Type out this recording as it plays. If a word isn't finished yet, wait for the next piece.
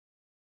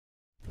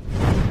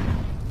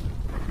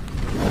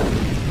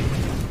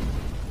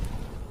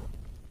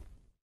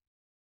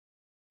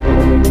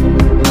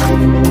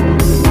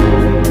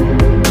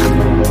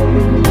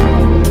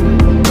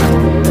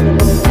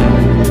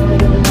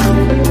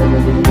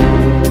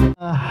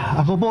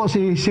po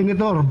si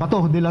Senator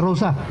Bato de la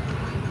Rosa.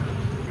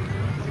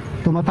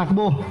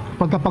 Tumatakbo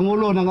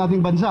pagkapangulo ng ating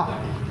bansa.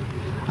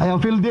 I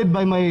am fielded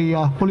by my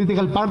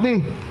political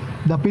party,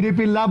 the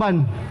PDP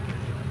Laban,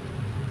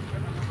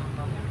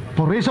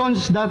 for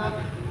reasons that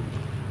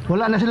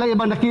wala na silang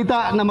ibang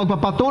nakita na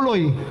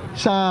magpapatuloy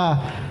sa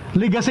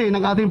legacy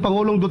ng ating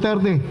Pangulong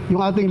Duterte,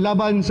 yung ating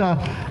laban sa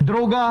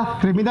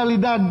droga,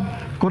 kriminalidad,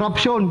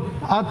 korupsyon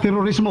at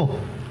terorismo.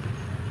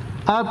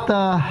 At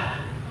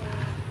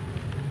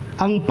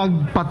ang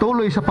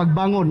pagpatuloy sa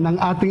pagbangon ng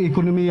ating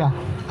ekonomiya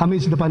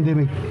amidst the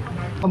pandemic.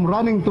 I'm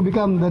running to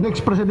become the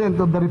next president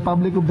of the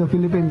Republic of the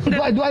Philippines.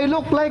 Do I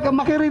look like a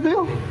makiri to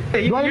you?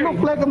 Do I look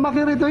like a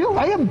makiri to you?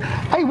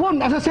 I won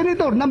as a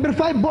senator. Number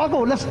 5 po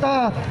ako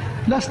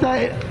last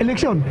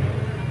election.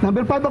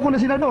 Number 5 ako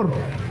na senador.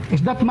 Is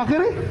that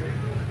makiri?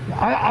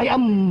 I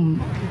am.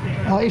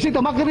 Is it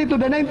a makiri to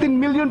the 19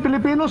 million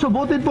Filipinos who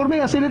voted for me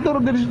as senator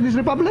of this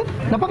republic?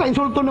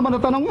 Napaka-insulto naman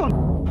na tanong yun.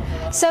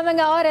 Sa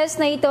mga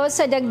oras na ito,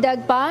 sa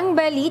dagdag pang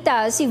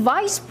balita, si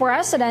Vice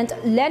President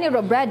Leni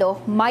Robredo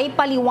may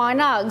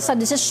paliwanag sa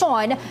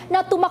desisyon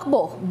na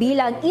tumakbo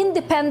bilang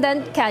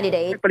independent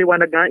candidate.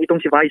 Paliwanag nga itong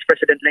si Vice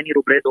President Leni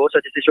Robredo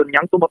sa desisyon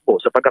niyang tumakbo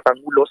sa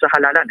pagkapangulo sa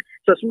halalan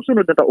sa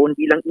susunod na taon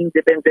bilang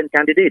independent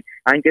candidate.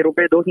 Ayon kay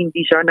Robredo,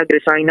 hindi siya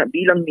nag-resign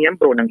bilang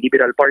miyembro ng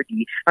Liberal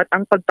Party at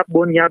ang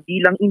pagtakbo niya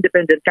bilang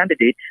independent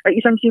candidate ay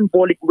isang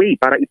symbolic way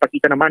para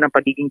ipakita naman ang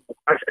pagiging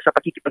bukas sa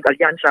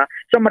pakikipag-alyansa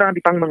sa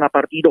marami pang mga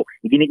partido.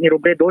 Idinig ni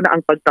Robredo na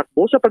ang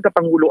pagtakbo sa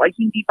pagkapangulo ay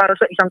hindi para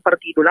sa isang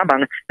partido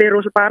lamang,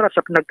 pero para sa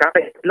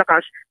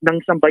nagkakalakas ng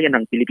sambayan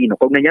ng Pilipino.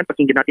 Kung ganyan,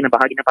 pakinggan natin ang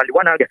bahagi ng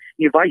paliwanag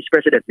ni Vice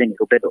President Leni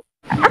Robredo.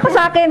 Ako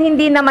sa akin,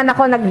 hindi naman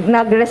ako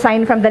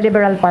nag-resign from the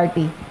Liberal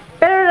Party.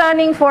 Pero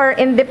running for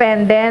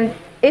independent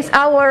is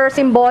our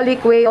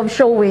symbolic way of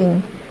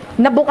showing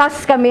na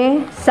bukas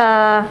kami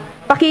sa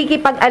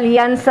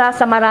pakikipag-alyansa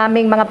sa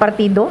maraming mga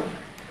partido.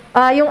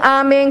 Yung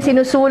aming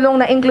sinusulong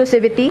na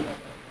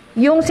inclusivity,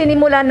 yung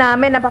sinimula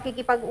namin na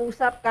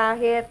pakikipag-usap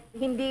kahit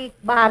hindi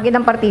bahagi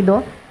ng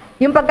partido,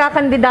 yung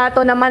pagkakandidato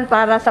naman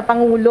para sa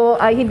Pangulo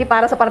ay hindi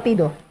para sa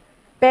partido,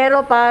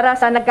 pero para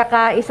sa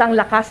nagkakaisang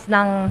lakas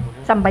ng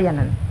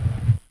sambayanan.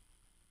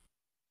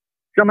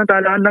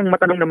 Samantala, nang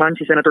matanong naman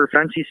si Senator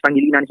Francis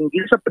Pangilinan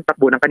hinggil sa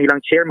pagtakbo ng kanilang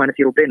chairman na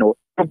si Robredo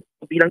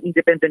bilang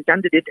independent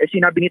candidate,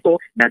 sinabi nito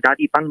na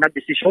dati pang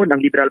nagdesisyon ng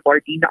Liberal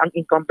Party na ang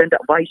incumbent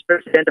Vice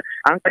President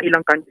ang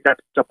kanilang kandidat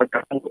sa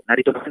pagkapangulo.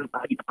 Narito na ang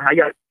bahagi ng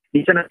pahayag ni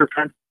Senator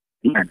Francis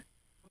Pangilinan.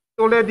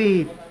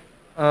 Already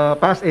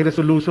passed a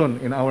resolution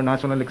in our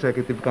National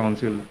Executive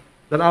Council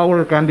that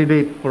our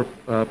candidate for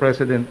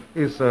President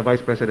is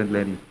Vice President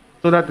Leni.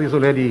 So that is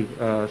already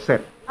set.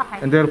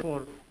 Okay. And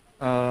therefore,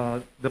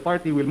 the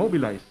party will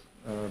mobilize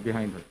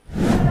behind her.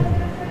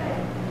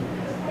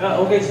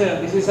 Okay, sir.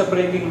 This is a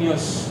breaking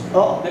news.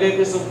 The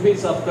latest of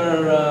bits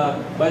after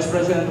Vice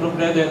President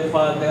Robredo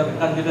filed their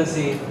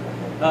candidacy.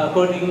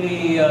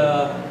 Accordingly,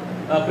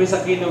 Chris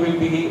Aquino will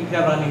be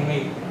her running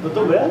mate.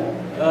 Totoo ba yan?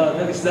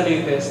 That is the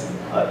latest.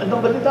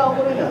 Anong balita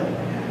ko rin yan?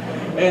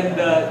 And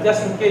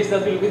just in case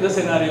that will be the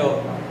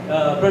scenario,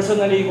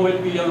 personally, who will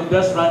be your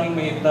best running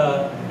mate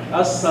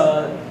as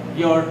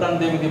your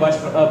tandem with the Vice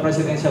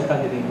Presidential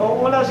candidate?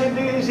 Oh, wala si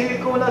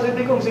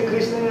Digong, si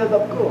Chris na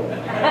inadap ko.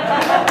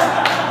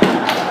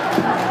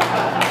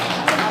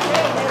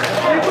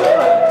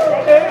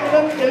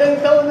 Ilang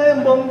taon na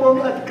yung Bongbong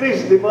at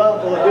Chris, di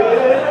ba?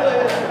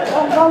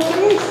 Bongbong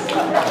Chris!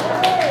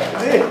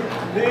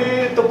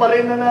 Dito pa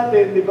rin na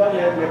natin, di ba?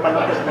 May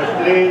palapas na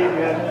play.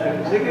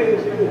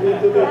 Sige,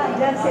 dito.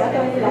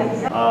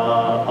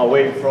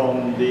 Away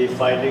from the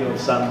filing of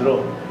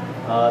Sandro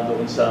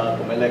doon sa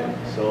Comelec.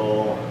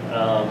 So,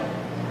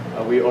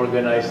 we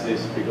organized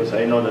this because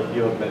I know that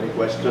you have many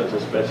questions,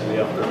 especially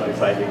after my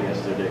filing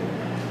yesterday.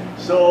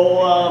 So,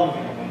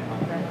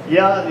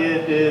 yeah,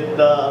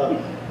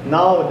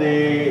 now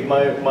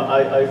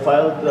I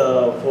filed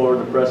for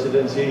the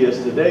presidency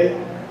yesterday,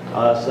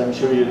 as I'm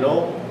sure you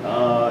know,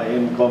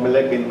 in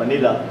Comelec in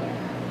Manila,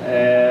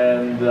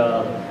 and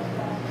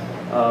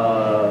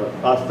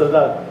after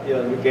that,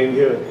 we came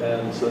here,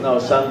 and so now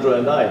Sandro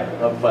and I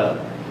have filed,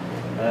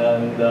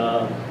 and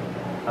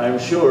I'm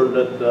sure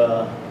that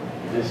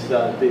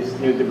these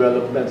new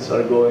developments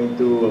are going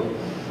to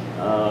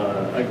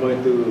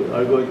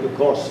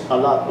cause a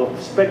lot of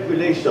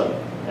speculation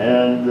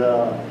and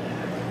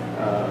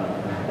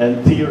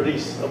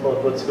theories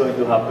about what's going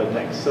to happen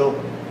next. So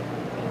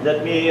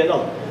let me,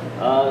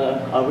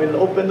 I will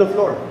open the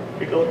floor.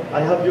 I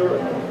have your...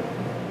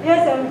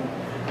 Yes, sir.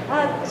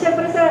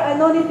 Siyempre, sir,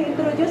 no need to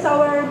introduce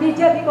our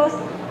media because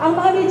ang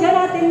mga media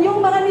natin,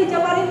 yung mga media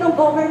pa rin ng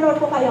governor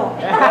po kayo.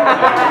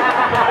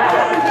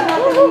 Kaya hindi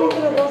natin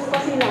i-introduce pa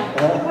sila.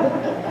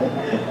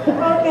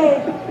 Okay.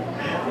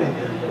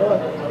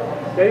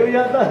 Kayo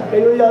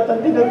yata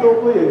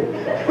tinutukoy eh.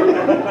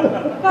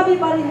 Kami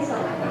pa rin,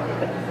 sir.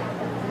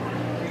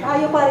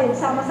 Tayo pa rin,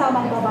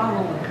 sama-samang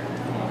babangon.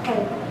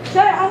 Okay.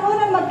 Sir, ang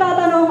unang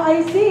magtatanong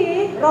ay si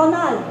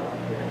Ronald,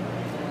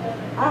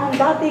 ang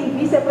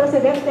dating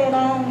vice-presidente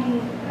ng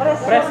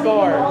Press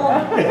score.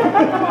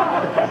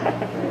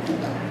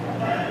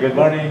 Good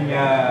morning,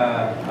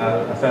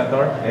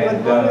 Senator,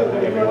 and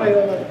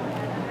everyone.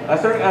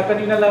 Sir,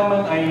 kanina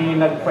lamang ay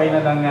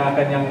nag-file na ng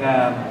kanyang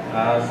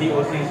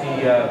COC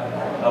si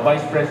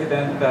Vice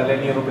President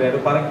Leni Robredo.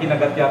 Parang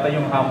kinagat yata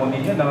yung hamon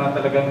ninyo na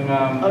talagang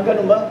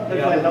ganun ba?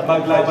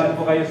 paglaban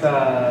po kayo sa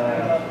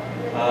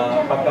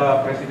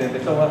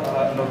pagka-presidente. So,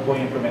 ano po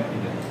yung implement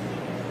ninyo?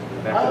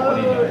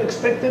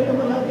 Expected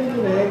naman natin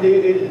yun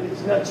eh.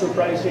 It's not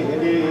surprising.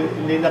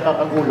 Hindi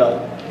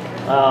nakakagulat.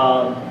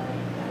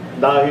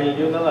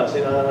 Dahil yun na nga,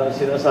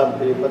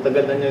 sinasabi,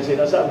 matagal na niya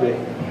sinasabi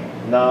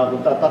na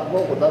kung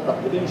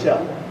tatakbo din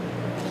siya.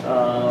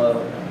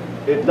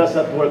 It does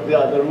not work the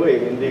other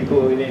way. Hindi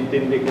ko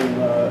iniintindi kung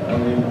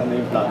ano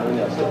yung plano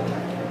niya. So,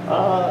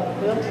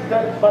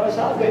 para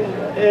sa akin,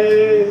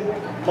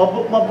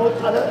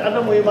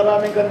 alam mo yung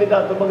maraming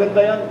kandidato,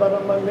 maganda yan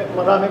para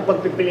maraming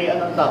pagpipilian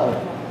ng tao.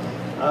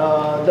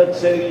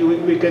 Let's say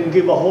we can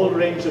give a whole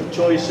range of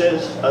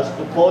choices as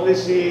to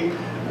policy,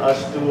 as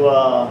to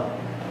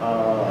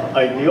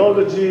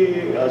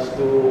ideology, as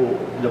to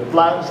the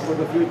plans for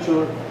the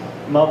future.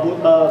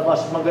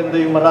 Mas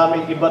maganda yung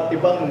maraming iba't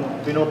ibang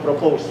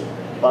pinopropose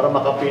para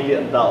makapili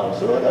ang tao.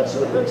 So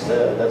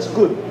that's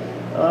good.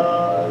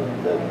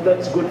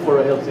 That's good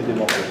for a healthy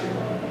democracy.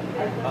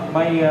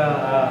 My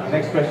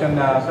next question,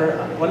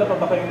 sir, wala pa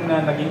ba kayong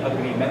naging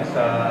agreement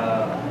sa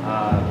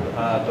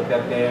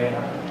Duterte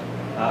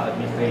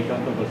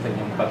administration tungkol sa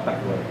inyong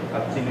pagtakbo?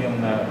 At sino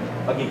yung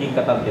pagiging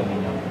katalyan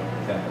ninyo?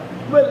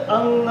 Well,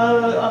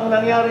 ang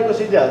nangyari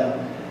kasi dyan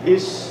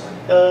is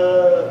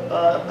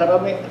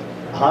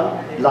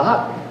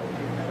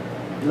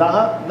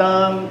lahat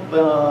ng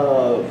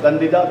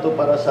kandidato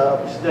para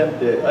sa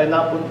presidente ay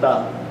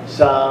napunta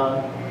sa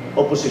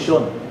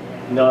oposisyon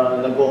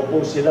na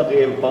nag-o-oppose sila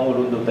kay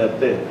Pangulong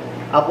Duterte.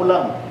 Ako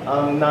lang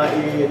ang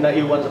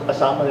naiwan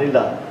kasama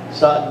nila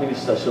sa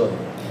administrasyon.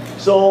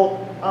 So,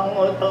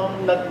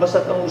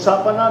 basta't ang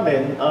usapan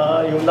namin,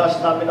 yung last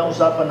namin na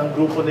usapan ng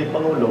grupo ni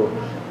Pangulo,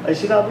 ay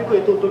sinabi ko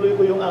itutuloy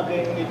ko yung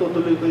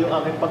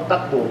aking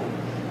pagtakbo.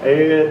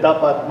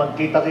 Dapat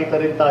magkita-kita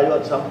rin tayo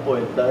at some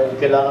point dahil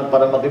kailangan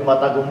para maging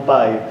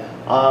matagumpay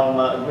ang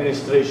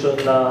administration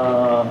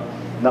na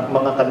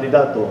mga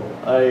kandidato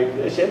ay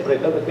siyempre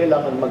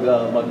kailangan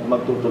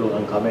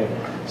magtutulungan kami.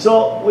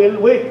 So we'll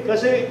wait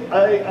kasi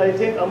I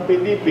think ang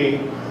PDP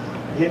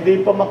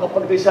hindi pa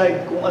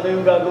makapag-decide kung ano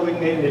yung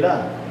gagawin ngayon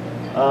nila.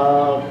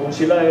 Kung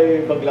sila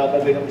ay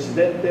maglalagay ng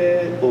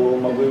presidente o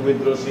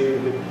mag-withdraw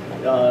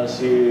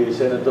si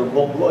Senator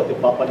Bongo at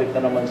ipapalit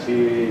na naman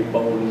si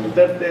Pangulong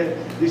Duterte.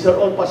 These are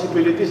all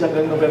possibilities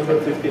hanggang November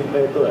 15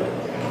 pa ito eh.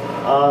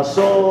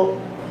 So,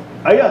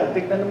 ayan,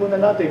 tignan muna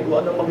natin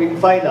kung ano maging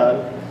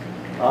final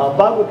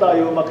bago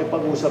tayo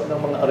makipag-usap ng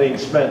mga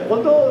arrangement.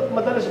 Although,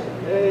 madalas,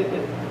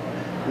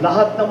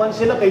 lahat naman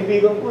sila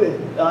kaibigan ko eh.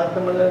 Lahat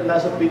naman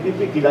nasa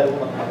PDP,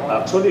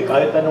 actually,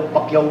 kahit anong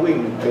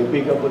pakyawing,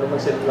 kaibigan ko naman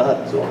sila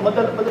lahat. So,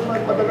 madalas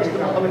naman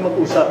kami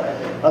mag-usap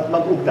at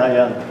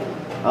mag-ugnayan.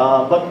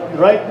 But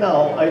right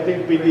now, I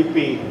think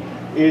PDP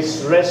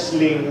is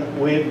wrestling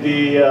with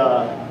the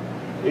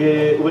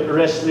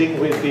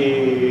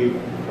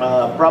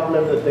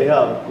problem that they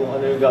have kung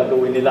ano yung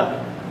gagawin nila.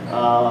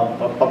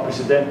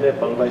 Pang-presidente,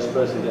 pang-vice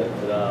president,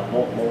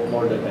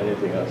 more than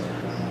anything else.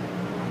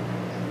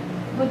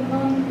 Good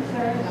morning,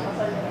 sir.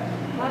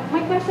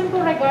 My question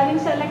po regarding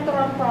sa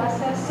electoral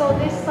process. So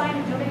this time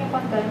during a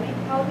pandemic,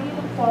 how do you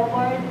look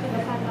forward to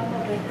the conduct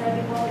of a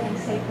credible and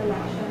safe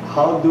election?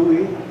 How do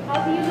you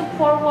look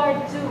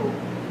forward to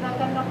the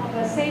conduct of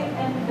a safe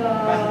and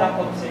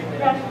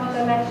credible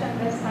election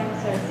this time,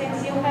 sir?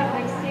 Since you have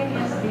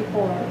experience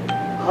before.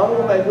 How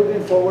am I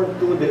looking forward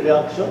to the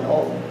election?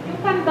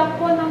 Yung conduct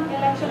po ng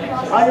election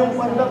process. Yung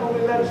conduct ng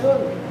election.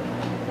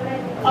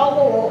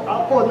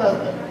 Ako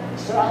na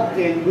sa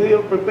akin, we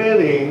are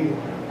preparing.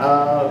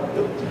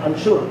 I'm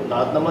sure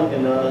lahat naman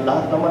na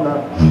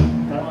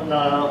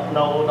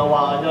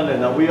naunawaan yan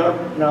na we are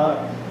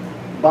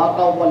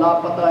baka wala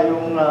pa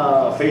tayong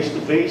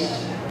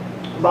face-to-face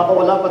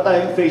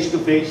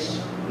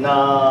na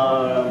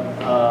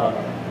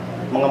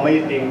mga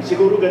meeting.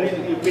 Siguro ganito,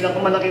 yung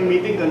pinakamalaking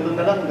meeting, ganito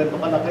na lang, ganito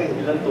kalaki,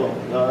 ilan to?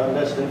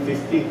 Less than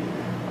 50.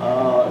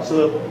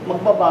 So,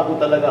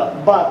 magbabago talaga.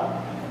 But,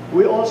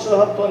 we also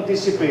have to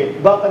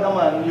anticipate, baka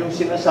naman yung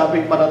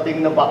sinasabing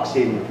parating na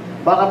vaccine,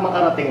 baka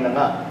makarating na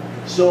nga.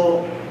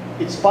 So,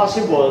 it's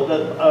possible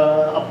that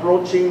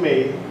approaching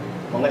May,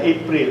 mga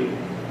April,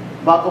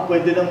 baka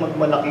pwede nang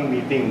magmalaking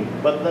meeting.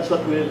 But that's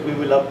what we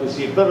will have to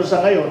see. Pero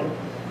sa ngayon,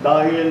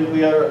 dahil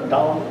we are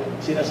down,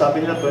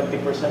 sinasabi nila 20%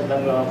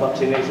 ng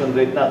vaccination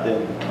rate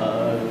natin.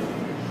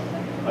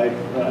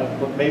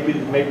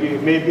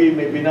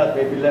 Maybe not,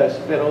 maybe less.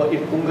 Pero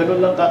kung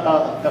ganun lang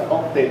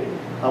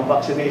kakaunti ang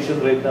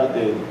vaccination rate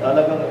natin,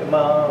 talagang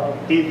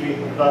TV,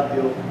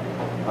 radio,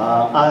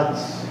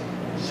 ads,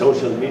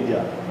 social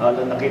media.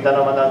 Nakita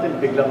naman natin,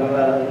 biglang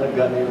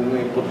nagano yung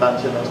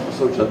importansya ng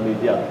social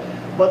media.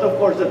 But of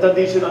course, the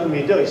traditional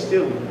media is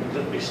still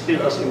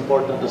as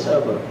important as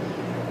ever.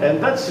 And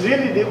that's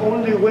really the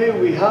only way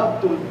we have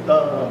to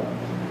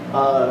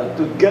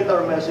get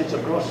our message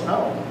across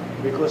now.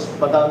 Because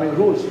maraming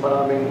rules,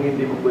 maraming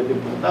hindi mo pwedeng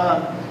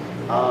puntahan.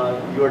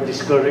 You are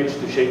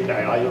discouraged to shake,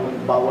 ayaw,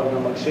 bawal na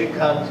mag-shake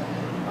hands.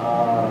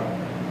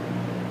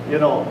 You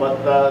know, but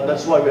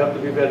that's why we have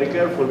to be very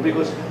careful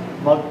because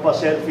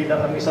magpa-selfie lang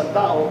ang isang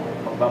tao,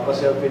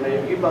 magpapa-selfie na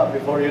yung iba,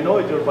 before you know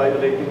it, you're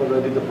violating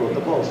already the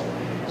protocols.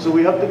 So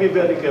we have to be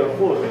very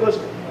careful because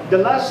the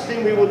last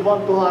thing we would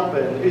want to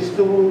happen is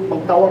to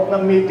magtawag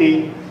ng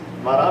meeting,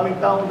 maraming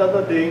taong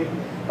dadating,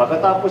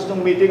 pagkatapos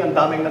ng meeting, ang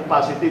daming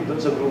nag-positive doon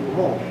sa grupo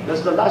mo.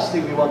 That's the last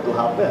thing we want to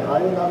happen.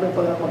 Ayaw namin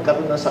pala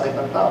magkaroon ng sakit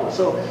ng tao.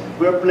 So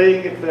we're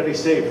playing it very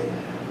safe.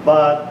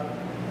 But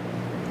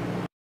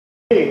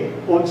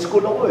old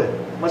school ako eh.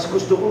 Mas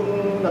gusto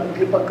kong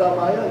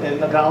nakikipagkamayan eh.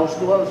 Nag-house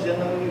to house. Diyan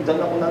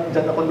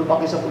ako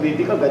lumaki sa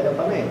politika. Ganyan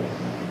kami.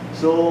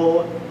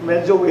 So,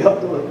 medyo we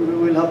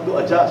will have to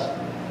adjust.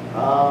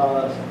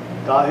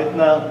 Kahit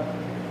na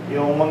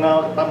yung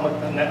mga, pag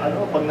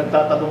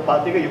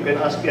nagtatalumpati ka, you can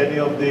ask any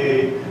of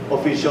the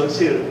officials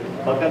here.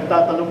 Pag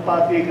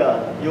nagtatalumpati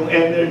ka, yung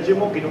energy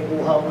mo,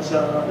 kinukuha mo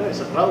sa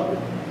crowd.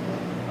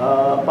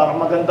 Para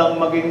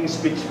magandang maging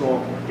speech mo,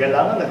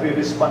 kailangan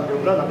nagre-respond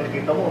yung crowd,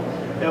 nakikita mo.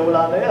 Eh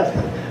wala na yan.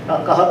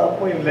 Nakaharap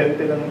mo yung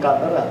lente ng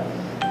camera.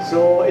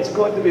 So it's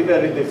going to be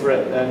very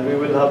different and we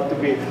will have to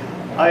be...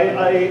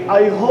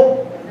 I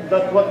hope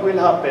that what will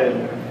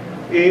happen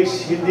is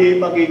hindi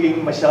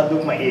magiging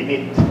masyadong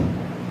mainit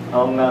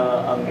ang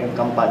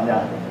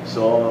kampanya.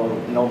 So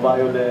no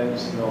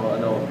violence, no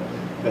ano.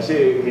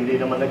 Kasi hindi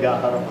naman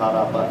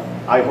naghaharap-harapan.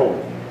 I hope.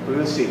 We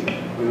will see.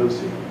 We will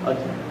see.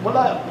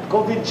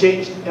 COVID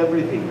changed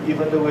everything,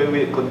 even the way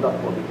we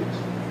conduct politics.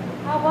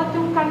 How about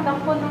yung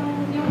conduct po ng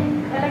yung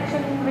election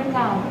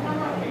recount?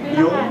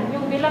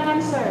 Yung bilangan,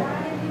 sir.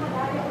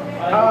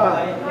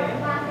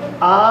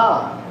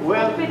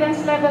 Well,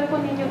 confidence level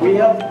po ninyo.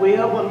 We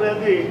have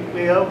already,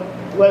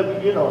 well,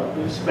 you know,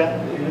 we spent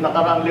yung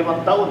nakaraang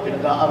 5 taon,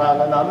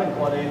 pinag-aaralan namin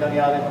kung ano yung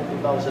nangyari ng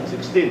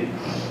 2016.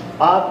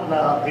 At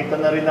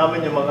nakita na rin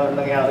namin yung mga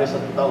nangyari sa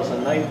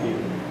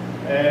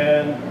 2019.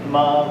 And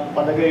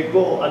palagay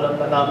ko, alam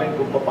na namin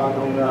kung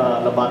paano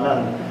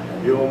labanan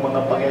yung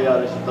mga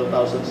pangyayari sa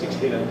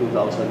 2016 and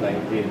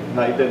 2019.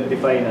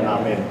 Na-identify na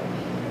namin.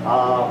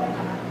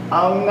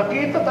 Ang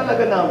nakita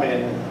talaga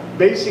namin,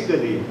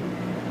 basically,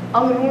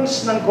 ang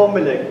rules ng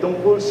COMELEC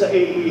tungkol sa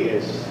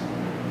AES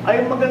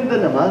ay maganda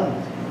naman.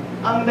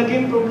 Ang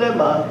naging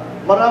problema,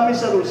 marami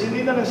sa rules,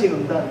 hindi na nang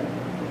sinundan.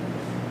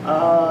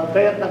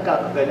 Kaya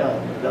nagkakaganyan,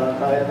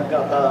 kaya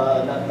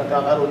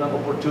nagkakaroon ng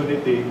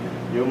opportunity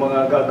yung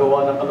mga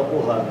gagawa ng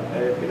kalokohan,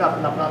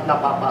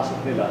 napapasok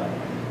nila.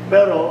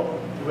 Pero,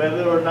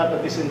 whether or not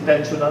that is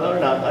intentional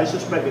or not, I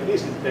suspect it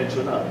is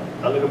intentional.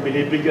 Talagang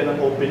binibigyan ng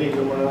opening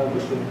yung mga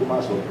gustong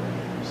pumasok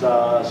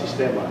sa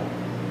sistema.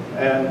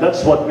 And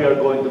that's what we are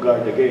going to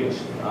guard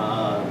against.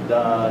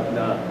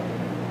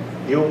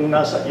 Yung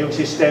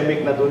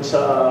systemic na dun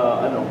sa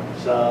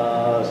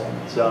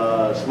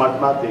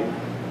Smartmatic,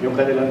 yung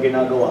kanilang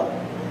ginagawa.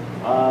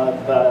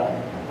 At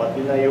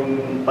pati na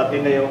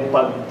yung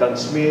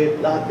pag-transmit,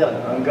 lahat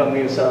yan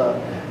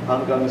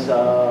hanggang sa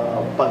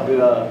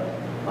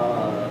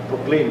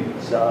proclaim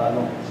sa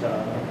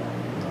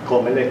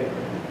COMELEC.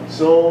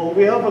 So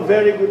we have a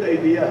very good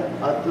idea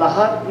at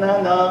lahat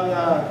na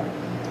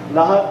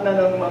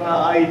ng mga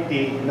IT,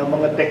 ng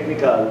mga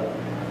technical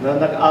na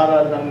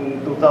nag-aral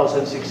ng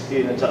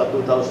 2016 at saka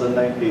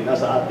 2019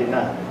 nasa atin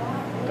na.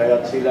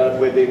 Kaya sila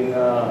pwedeng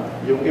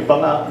yung iba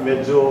nga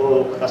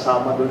medyo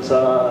kasama dun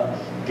sa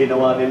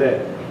ginawa nila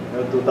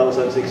noong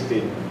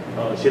 2016.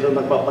 Sila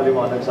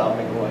nagpapaliwanag sa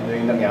amin kung ano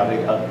yung nangyari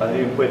at ano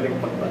yung pwedeng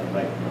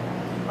pagbantay.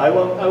 I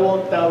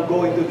won't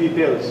go into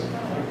details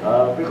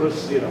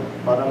because, you know,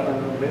 parang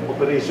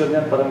operation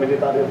yan, parang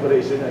military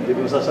operation yan. Hindi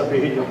mo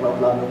sasabihin yung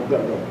plano mo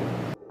gano'n.